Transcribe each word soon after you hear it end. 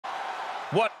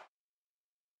What?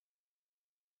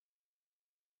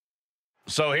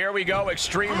 So here we go,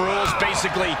 Extreme Rules.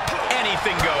 Basically,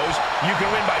 anything goes. You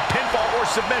can win by pinfall or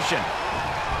submission.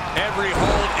 Every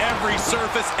hold, every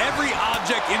surface, every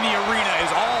object in the arena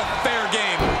is all fair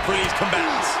game for these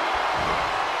combatants.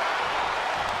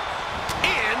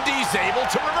 And he's able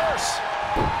to reverse.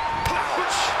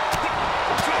 Ouch.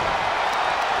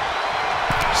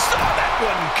 Saw that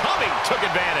one coming, took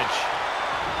advantage.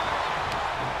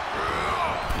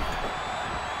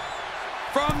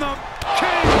 From the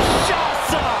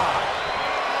Kinshasa!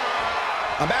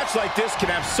 A match like this can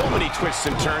have so many twists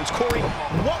and turns. Corey,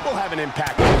 what will have an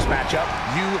impact on this matchup?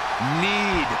 You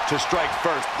need to strike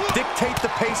first. Dictate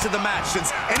the pace of the match.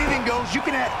 Since anything goes, you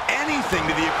can add anything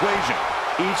to the equation.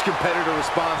 Each competitor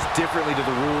responds differently to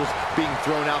the rules being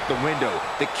thrown out the window.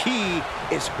 The key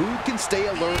is who can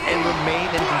stay alert and remain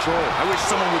in control. I wish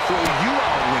someone would throw you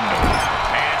out a window.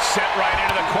 And set right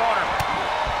into the corner.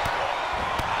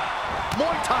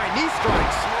 Muay Thai knee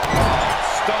strikes. Oh,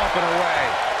 stomping away.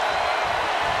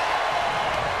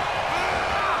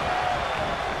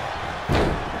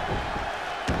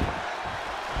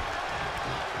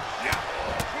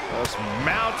 Just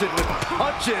mounted with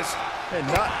punches. And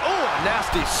not, oh, a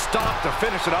nasty stop to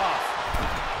finish it off.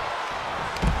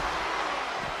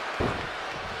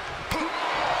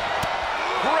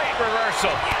 Great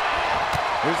reversal.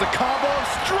 Here's a combo of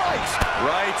strikes.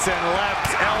 Rights and lefts,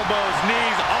 elbows,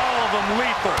 knees, all of them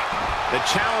lethal. The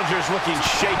challenger's looking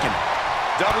shaken.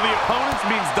 Double the opponents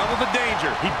means double the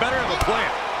danger. He better have a plan.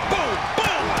 Boom,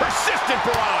 boom, persistent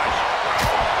barrage.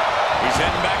 He's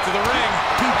heading back to the ring.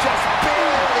 He just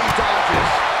barely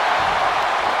dodges.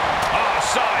 Oh,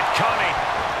 saw it coming.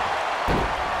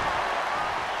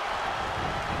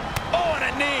 Oh, and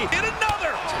a knee. And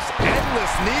another. Just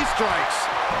endless knee strikes.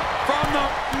 From the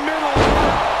middle,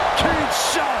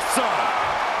 Kinshasa.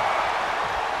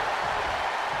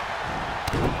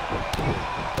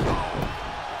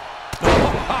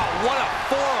 Wow, what a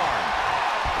forearm.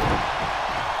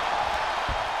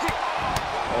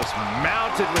 Just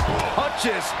mounted with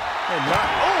punches. And not,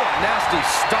 oh, a nasty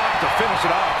stop to finish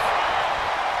it off.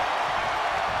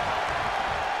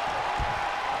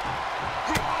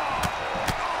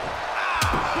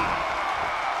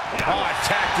 Oh,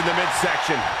 attacked in the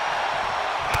midsection.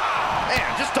 Man,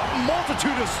 just a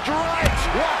multitude of strikes.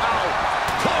 Wow.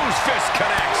 Closed fist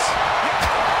connects.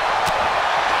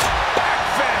 Back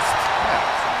fist.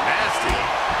 That's nasty.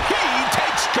 He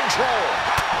takes control.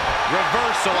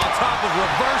 Reversal on top of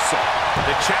reversal.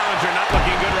 The challenger not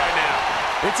looking good right now.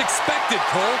 It's expected,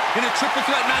 Cole. In a triple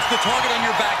threat match, the target on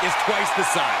your back is twice the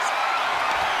size.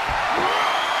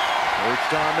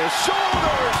 Perched on the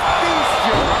shoulders. Feast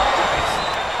your eyes.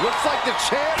 Looks like the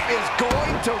champ is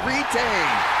going to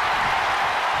retain.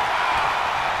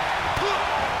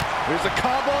 Here's a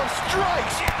combo of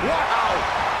strikes. Wow.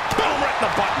 Boom, right in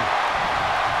the button.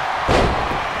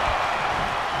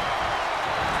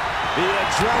 The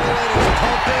adrenaline is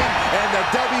pumping, and the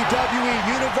WWE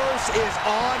Universe is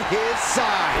on his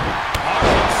side.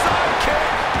 Harlem side kick.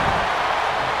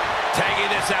 Tagging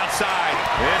this outside.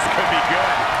 This could be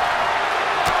good.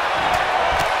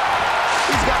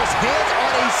 He's got his hands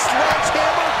on a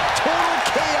sledgehammer. Total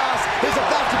chaos is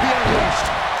about to be unleashed.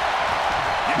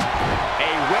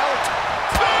 A welt.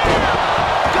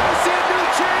 Gonna see a new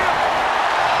champ.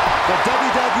 The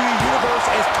WWE Universe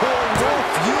is pouring more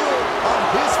fuel on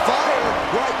his fire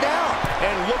right now.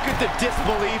 And look at the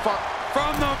disbelief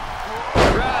From the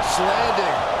crash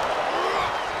landing.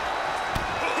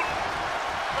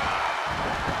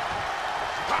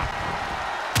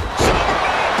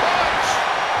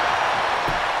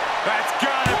 That's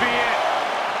gotta be it.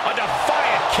 A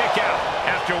defiant kick out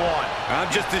after one. I'm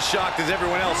just as shocked as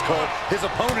everyone else, Cole, his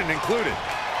opponent included.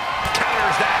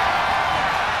 Counters that.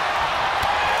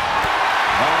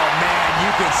 Oh, man,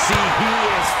 you can see he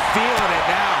is feeling it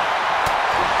now.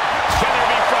 Can there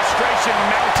be frustration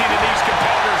mounting in these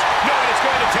competitors, knowing it's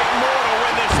going to take more to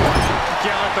win this one? You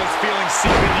can't let those feelings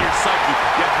seep into your psyche.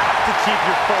 You have to keep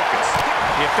your focus.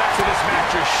 The effects of this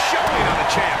match are showing on the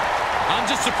champ. I'm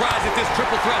just surprised that this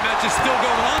triple threat match is still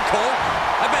going on, Cole.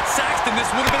 I bet Saxton this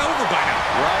would have been over by now.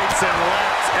 Rights and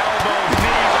lefts, elbows,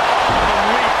 knees, all of them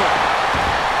lethal.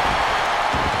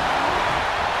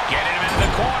 Getting him into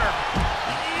the corner.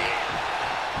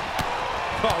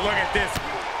 Oh, look at this.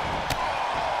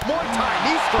 Muay Thai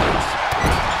knee strikes.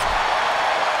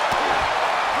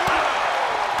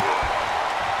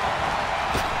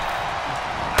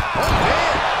 Oh,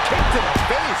 man, kick to the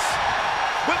face.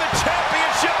 With the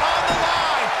championship on the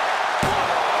line.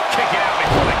 Kick it out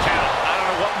before the count. I don't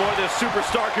know what more this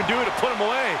superstar can do to put him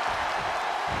away.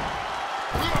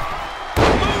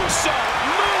 Moonsault.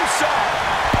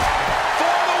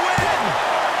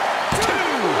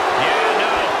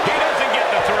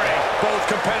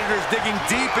 digging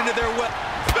deep into their well.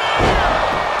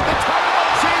 The title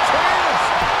might change hands.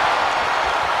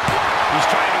 He's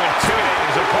trying to intimidate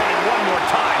his opponent one more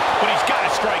time, but he's got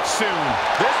to strike soon.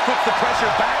 This puts the pressure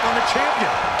back on the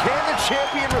champion. Can the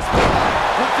champion respond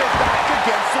with their back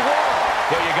against the wall?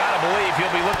 Well, you got to believe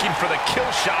he'll be looking for the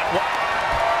kill shot.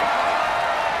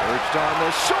 Perched on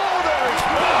the shoulders.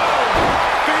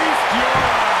 Feast your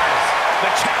eyes.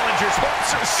 The challenger's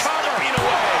hopes are slipping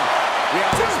away. Yeah,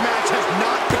 this match has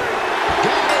not been.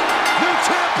 Got it. New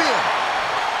champion.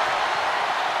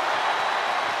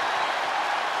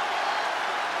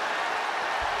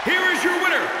 Here is your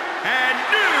winner and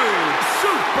new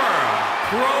Super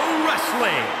Pro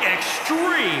Wrestling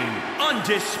Extreme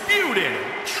Undisputed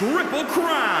Triple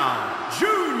Crown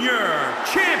Junior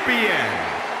Champion,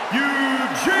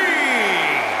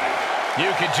 Eugene.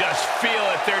 You can just feel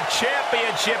it. Their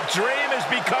championship dream has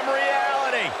become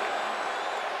reality.